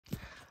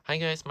Hi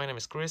guys, my name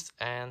is Chris,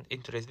 and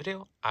in today's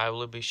video I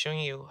will be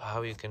showing you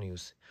how you can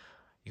use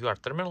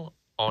uart terminal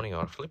on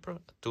your flipper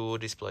to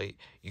display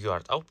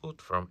uart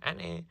output from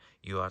any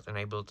uart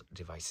enabled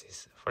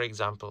devices. For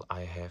example,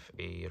 I have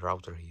a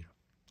router here.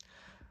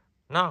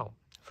 Now,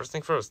 first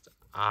thing first,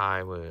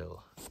 I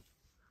will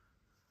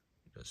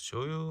just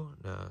show you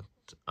that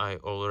I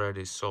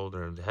already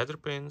soldered the header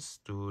pins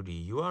to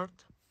the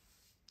uart,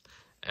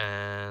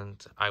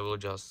 and I will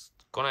just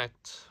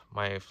connect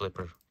my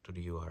flipper to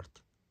the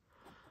uart.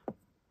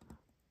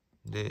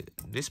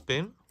 This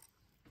pin,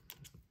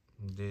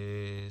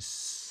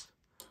 this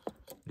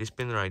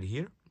pin right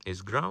here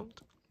is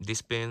ground,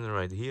 this pin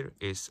right here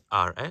is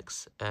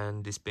RX,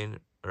 and this pin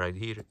right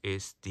here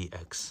is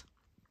TX,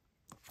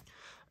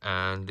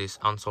 and this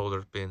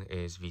unsoldered pin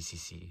is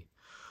VCC.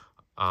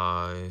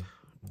 I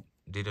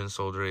didn't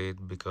solder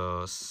it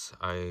because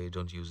I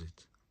don't use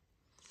it.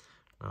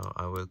 Now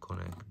I will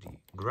connect the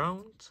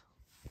ground.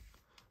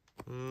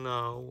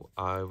 Now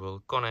I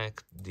will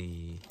connect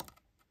the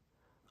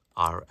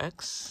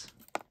RX,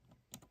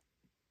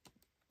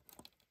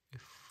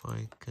 if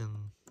I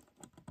can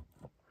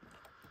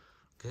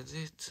get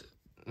it.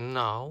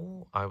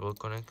 Now I will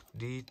connect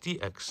the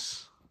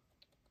TX.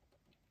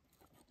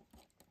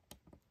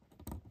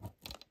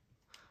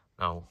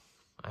 Now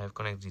I have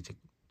connected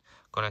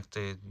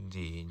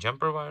the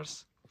jumper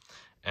wires,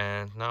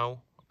 and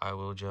now I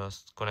will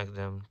just connect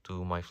them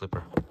to my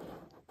flipper.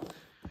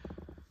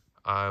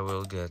 I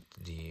will get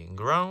the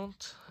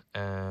ground,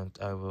 and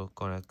I will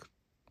connect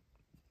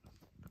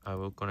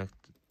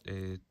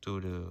it to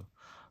the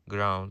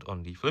ground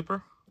on the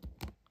flipper.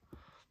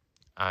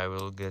 I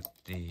will get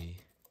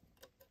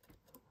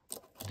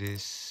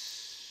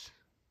this.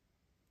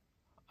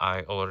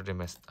 I already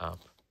messed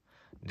up.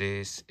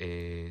 This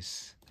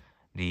is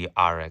the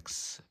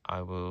RX.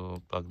 I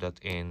will plug that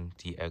in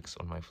TX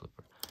on my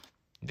flipper.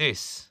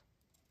 This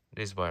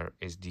wire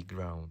is the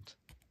ground.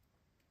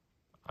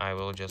 I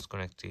will just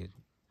connect it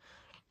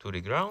to the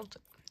ground,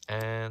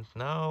 and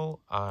now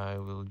I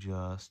will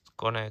just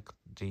connect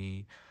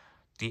the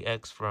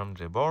TX from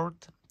the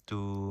board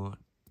to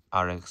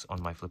RX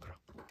on my flipper.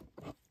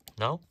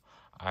 Now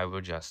I will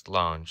just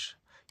launch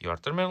your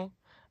terminal,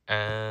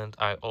 and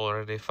I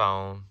already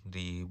found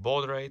the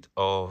baud rate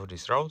of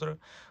this router,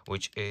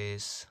 which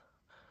is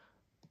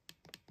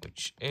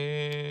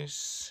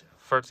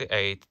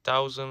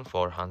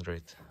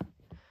 38,400.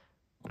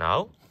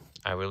 Now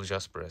I will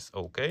just press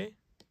OK,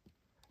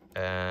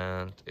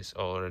 and it's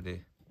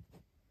already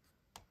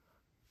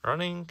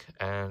running,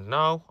 and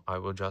now I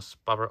will just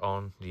power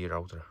on the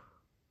router.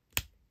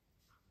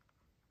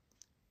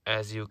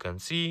 As you can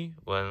see,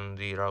 when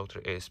the router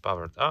is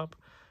powered up,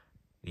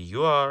 the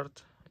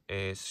uart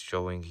is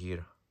showing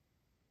here.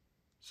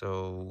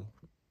 So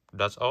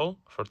that's all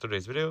for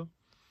today's video.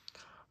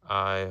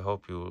 I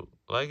hope you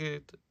like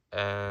it,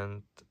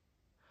 and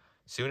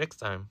see you next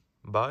time.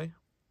 Bye.